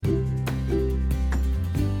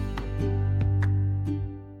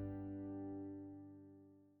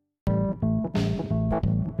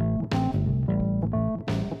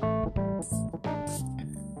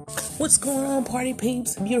What's going on, party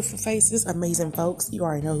peeps, beautiful faces, amazing folks? You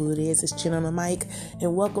already know who it is. It's Chin on the mic,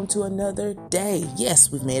 and welcome to another day.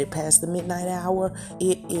 Yes, we've made it past the midnight hour.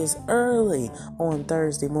 It is early on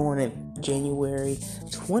Thursday morning, January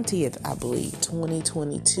 20th, I believe,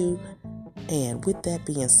 2022. And with that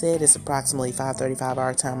being said, it's approximately 5:35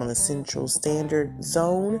 our time on the Central Standard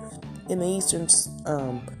Zone. In the Eastern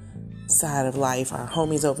side of life, our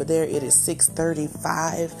homies over there, it is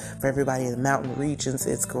 6:35. For everybody in the mountain regions,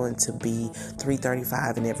 it's going to be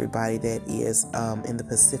 3:35, and everybody that is in the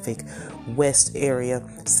Pacific West area,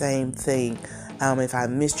 same thing. If I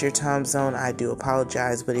missed your time zone, I do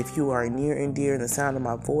apologize, but if you are near and dear in the sound of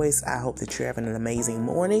my voice, I hope that you're having an amazing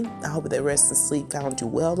morning. I hope that rest and sleep found you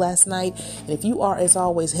well last night. And if you are, as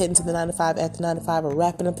always, heading to the 9 to 5, at the 9 to 5, or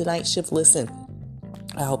wrapping up the night shift, listen,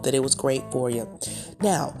 I hope that it was great for you.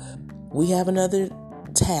 Now, we have another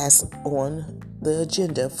task on the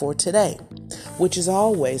agenda for today, which is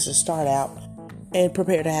always to start out and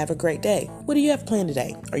prepare to have a great day. What do you have planned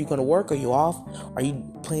today? Are you going to work? Are you off? Are you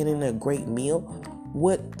planning a great meal?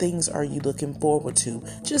 What things are you looking forward to?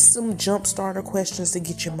 Just some jump starter questions to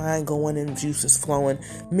get your mind going and juices flowing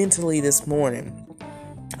mentally this morning.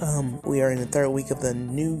 We are in the third week of the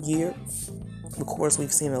new year. Of course,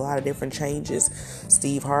 we've seen a lot of different changes.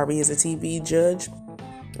 Steve Harvey is a TV judge.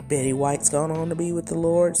 Betty White's gone on to be with the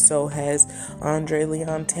Lord. So has Andre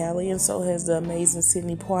Leon Talley, and so has the amazing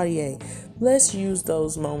Sidney Poitier. Let's use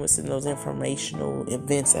those moments and those informational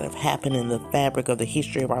events that have happened in the fabric of the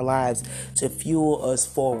history of our lives to fuel us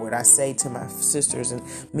forward. I say to my sisters and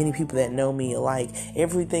many people that know me alike,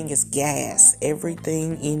 everything is gas.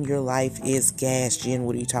 Everything in your life is gas. Jen,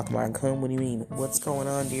 what are you talking about? Come, what do you mean? What's going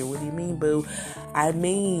on, dear? What do you mean, boo? I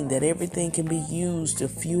mean that everything can be used to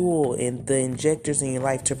fuel and the injectors in your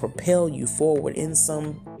life to propel you forward in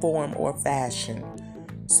some form or fashion.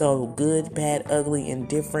 So good, bad, ugly,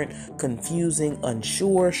 indifferent, confusing,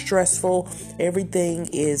 unsure, stressful, everything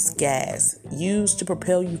is gas. Used to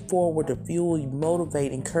propel you forward, to fuel you,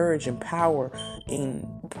 motivate, encourage, empower, and,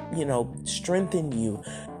 strengthen you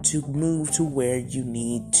to move to where you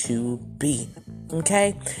need to be.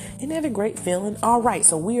 Okay? Isn't that a great feeling? All right,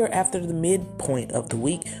 so we are after the midpoint of the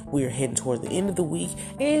week. We are heading toward the end of the week.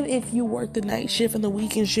 And if you work the night shift and the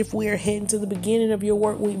weekend shift, we are heading to the beginning of your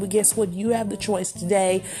work week. But guess what? You have the choice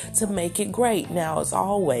today to make it great. Now, as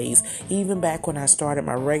always, even back when I started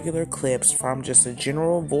my regular clips from just a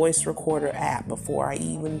general voice recorder app before I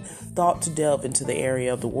even thought to delve into the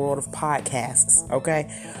area of the world of podcasts,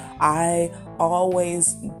 okay? I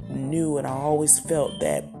always knew and I always felt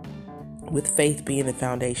that with faith being the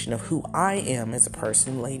foundation of who I am as a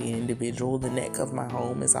person, lady, individual, the neck of my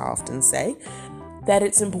home, as I often say, that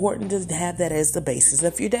it's important to have that as the basis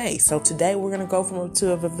of your day. So today we're going to go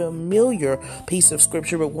to a familiar piece of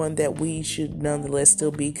scripture, but one that we should nonetheless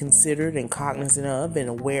still be considered and cognizant of and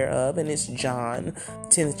aware of, and it's John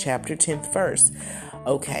 10th chapter, 10th verse.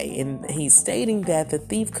 Okay, and he's stating that the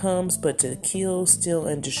thief comes but to kill, steal,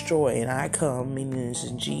 and destroy. And I come, meaning it's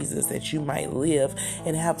Jesus, that you might live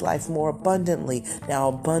and have life more abundantly. Now,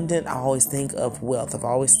 abundant, I always think of wealth. I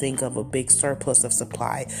always think of a big surplus of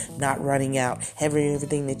supply, not running out, having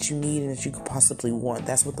everything that you need and that you could possibly want.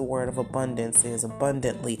 That's what the word of abundance is,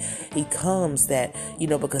 abundantly. He comes that,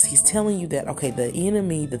 because he's telling you that, okay, the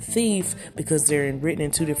enemy, the thief, because they're written in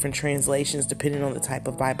two different translations, depending on the type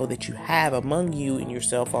of Bible that you have among you in your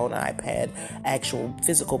cell phone, iPad, actual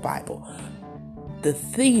physical Bible. The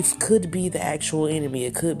thief could be the actual enemy.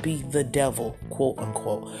 It could be the devil, quote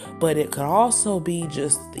unquote. But it could also be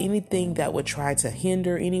just anything that would try to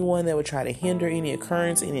hinder anyone, that would try to hinder any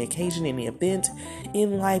occurrence, any occasion, any event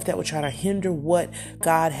in life that would try to hinder what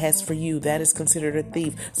God has for you. That is considered a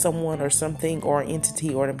thief. Someone or something or an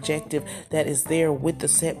entity or an objective that is there with the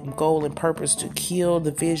set goal and purpose to kill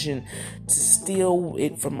the vision, to steal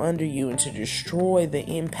it from under you, and to destroy the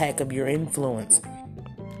impact of your influence.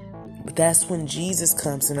 But that's when Jesus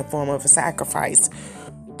comes in the form of a sacrifice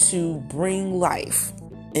to bring life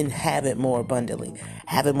and have it more abundantly.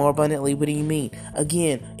 Have it more abundantly, what do you mean?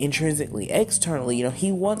 Again, intrinsically, externally,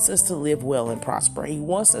 he wants us to live well and prosper. He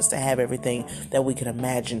wants us to have everything that we can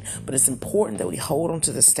imagine. But it's important that we hold on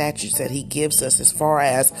to the statutes that he gives us as far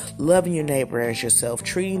as loving your neighbor as yourself,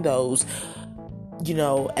 treating those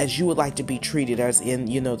as you would like to be treated, as in,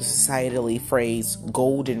 the societally phrase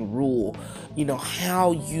golden rule.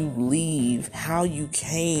 How you leave, how you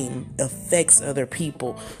came affects other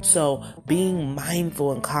people. So being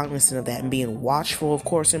mindful and cognizant of that, and being watchful, of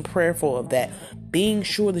course, and prayerful of that, being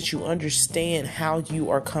sure that you understand how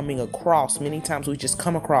you are coming across. Many times we just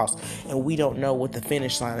come across and we don't know what the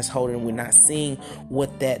finish line is holding. We're not seeing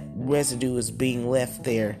what that residue is being left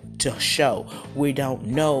there to show. We don't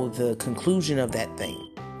know the conclusion of that thing.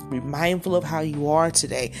 Be mindful of how you are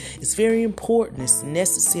today. It's very important. It's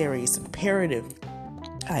necessary. It's imperative.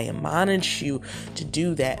 I admonish you to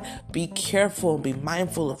do that. Be careful and be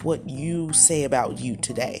mindful of what you say about you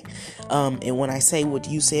today. And when I say what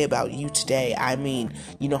you say about you today, I mean,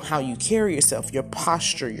 how you carry yourself, your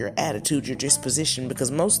posture, your attitude, your disposition,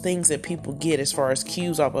 because most things that people get as far as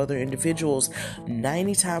cues of other individuals,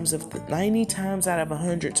 90 times out of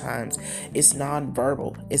 100 times, it's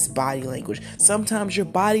nonverbal. It's body language. Sometimes your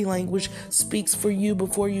body language speaks for you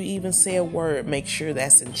before you even say a word. Make sure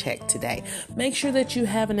that's in check today. Make sure that you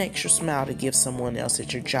have an extra smile to give someone else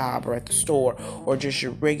at your job or at the store, or just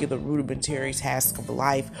your regular rudimentary task of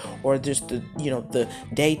life, or just the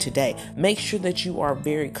day to day. Make sure that you are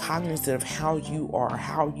very cognizant of how you are,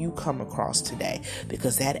 how you come across today,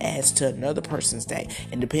 because that adds to another person's day.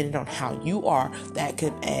 And depending on how you are, that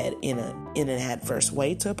could add in an adverse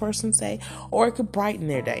way to a person's day, or it could brighten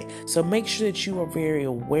their day. So make sure that you are very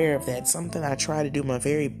aware of that. Something I try to do my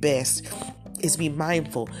very best is be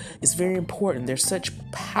mindful. It's very important. There's such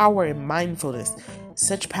power in mindfulness.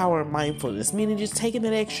 Meaning just taking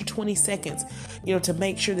that extra 20 seconds, to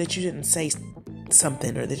make sure that you didn't say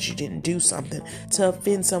something or that you didn't do something to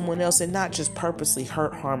offend someone else, and not just purposely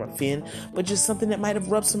hurt, harm, offend, but just something that might have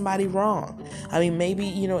rubbed somebody wrong. I mean, maybe,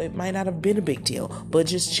 it might not have been a big deal, but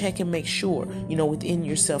just check and make sure, within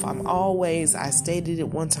yourself. I stated it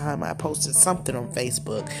one time, I posted something on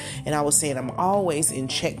Facebook, and I was saying I'm always in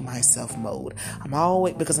check myself mode.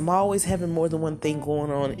 Because I'm always having more than one thing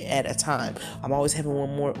going on at a time. I'm always having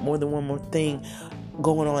more than one more thing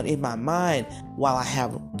going on in my mind while I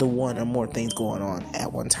have the one or more things going on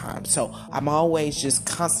at one time. So I'm always just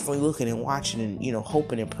constantly looking and watching and,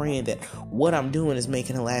 hoping and praying that what I'm doing is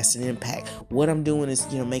making a lasting impact. What I'm doing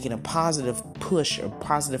is, making a positive push or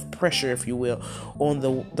positive pressure, if you will, on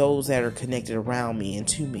those that are connected around me and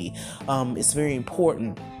to me. It's very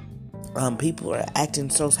important. People are acting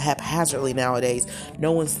so haphazardly nowadays.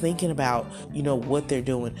 No one's thinking about, what they're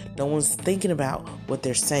doing. No one's thinking about what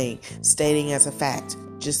they're saying, stating as a fact.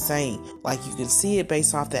 Just saying, like, you can see it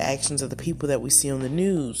based off the actions of the people that we see on the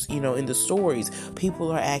news, in the stories.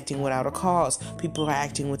 People are acting without a cause. People are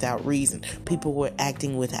acting without reason. People were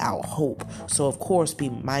acting without hope. So, of course, be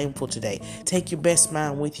mindful today. Take your best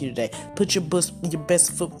mind with you today. Put your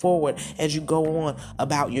best foot forward as you go on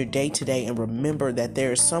about your day today. And remember that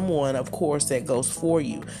there is someone, of course, that goes for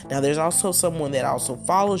you. Now, there's also someone that also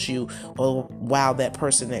follows you while that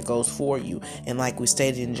person that goes for you. And like we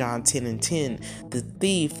stated in John 10:10, the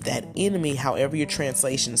thief, that enemy, however your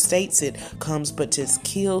translation states it, comes but to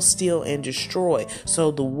kill, steal, and destroy.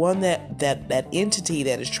 So the one that entity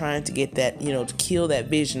that is trying to get that, to kill that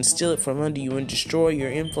vision, steal it from under you, and destroy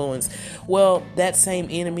your influence, well, that same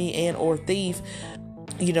enemy and or thief,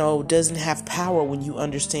 doesn't have power when you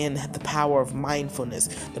understand the power of mindfulness,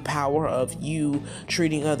 the power of you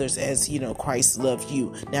treating others as, Christ loved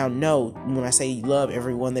you. Now, no, when I say love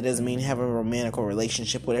everyone, that doesn't mean have a romantic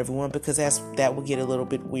relationship with everyone, because that would get a little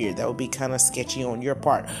bit weird. That would be kind of sketchy on your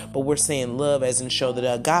part. But we're saying love as in show that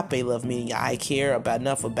agape love, meaning I care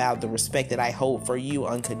enough about the respect that I hold for you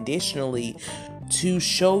unconditionally to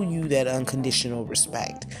show you that unconditional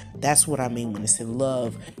respect. That's what I mean when I say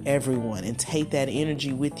love everyone, and take that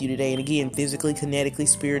energy with you today. And again, physically, kinetically,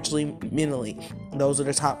 spiritually, mentally. Those are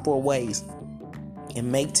the top 4 ways. And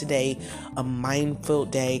make today a mindful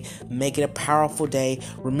day. Make it a powerful day.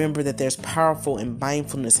 Remember that there's powerful in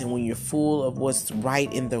mindfulness. And when you're full of what's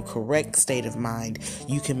right in the correct state of mind,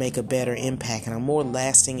 you can make a better impact and a more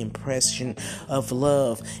lasting impression of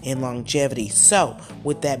love and longevity. So,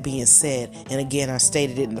 with that being said, and again, I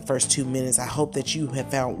stated it in the first 2 minutes, I hope that you have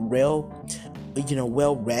found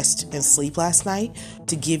well rest and sleep last night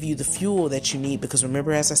to give you the fuel that you need. Because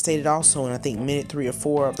remember, as I stated also in I think minute 3 or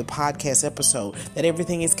 4 of the podcast episode, that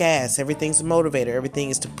everything is gas, everything's a motivator, everything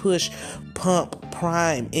is to push, pump,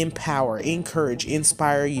 prime, empower, encourage,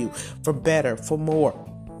 inspire you for better, for more.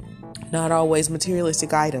 Not always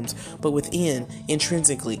materialistic items, but within,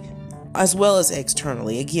 intrinsically, as well as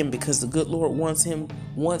externally. Again, because the good Lord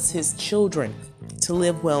wants his children to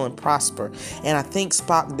live well and prosper. And I think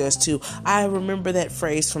Spock does too. I remember that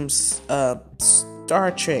phrase from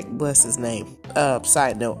Star Trek, bless his name.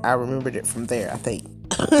 Side note, I remembered it from there, I think.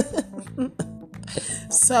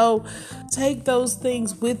 So take those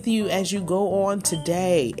things with you as you go on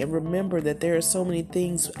today, and remember that there are so many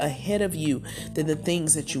things ahead of you than the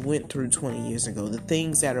things that you went through 20 years ago, the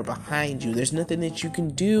things that are behind you. There's nothing that you can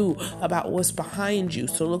do about what's behind you.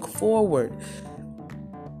 So look forward.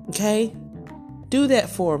 Okay? Do that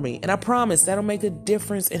for me. And I promise that'll make a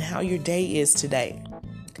difference in how your day is today.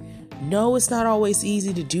 No, it's not always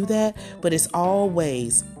easy to do that, but it's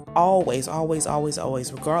always, regardless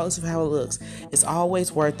of how it looks, it's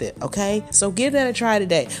always worth it. Okay, so give that a try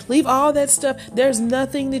today. Leave all that stuff. There's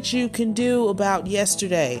nothing that you can do about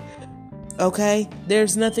yesterday. Okay,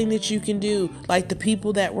 there's nothing that you can do. Like the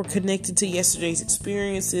people that were connected to yesterday's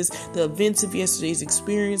experiences, the events of yesterday's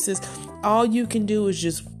experiences, all you can do is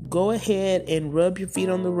just go ahead and rub your feet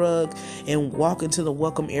on the rug and walk into the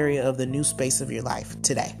welcome area of the new space of your life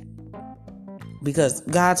today. Because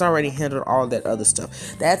God's already handled all that other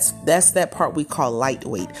stuff. That's that part we call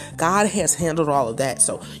lightweight. God has handled all of that.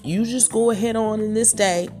 So you just go ahead on in this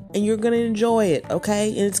day and you're going to enjoy it.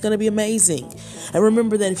 Okay. And it's going to be amazing. And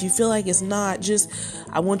remember that if you feel like it's not,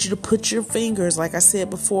 I want you to put your fingers, like I said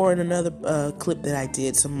before in another clip that I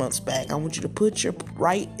did some months back, I want you to put your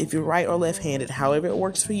if you're right or left-handed, however it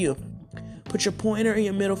works for you, put your pointer and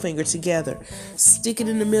your middle finger together, stick it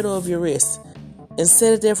in the middle of your wrist, and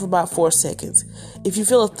set it there for about 4 seconds. If you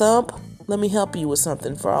feel a thump, let me help you with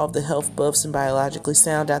something for all of the health buffs and biologically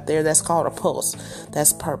sound out there. That's called a pulse.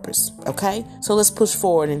 That's purpose. Okay? So let's push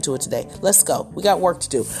forward into it today. Let's go. We got work to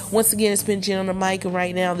do. Once again, it's been Jen on the mic, and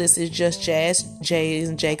right now this is Just Jazz. J is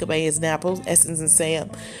in Jacob, A is in Apple, S is in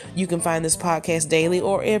Sam. You can find this podcast daily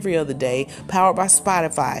or every other day, powered by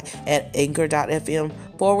Spotify at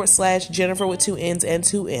anchor.fm/Jennifer with 2 N's and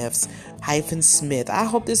 2 F's -Smith. I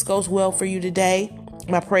hope this goes well for you today.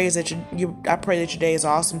 My prayer is that I pray that your day is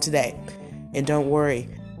awesome today. And don't worry,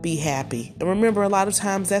 be happy. And remember, a lot of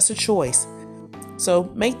times that's a choice.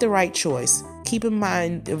 So make the right choice. Keep in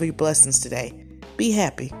mind of your blessings today. Be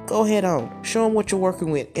happy. Go ahead on. Show them what you're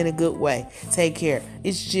working with in a good way. Take care.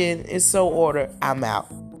 It's Jen. It's So Order. I'm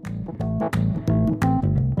out.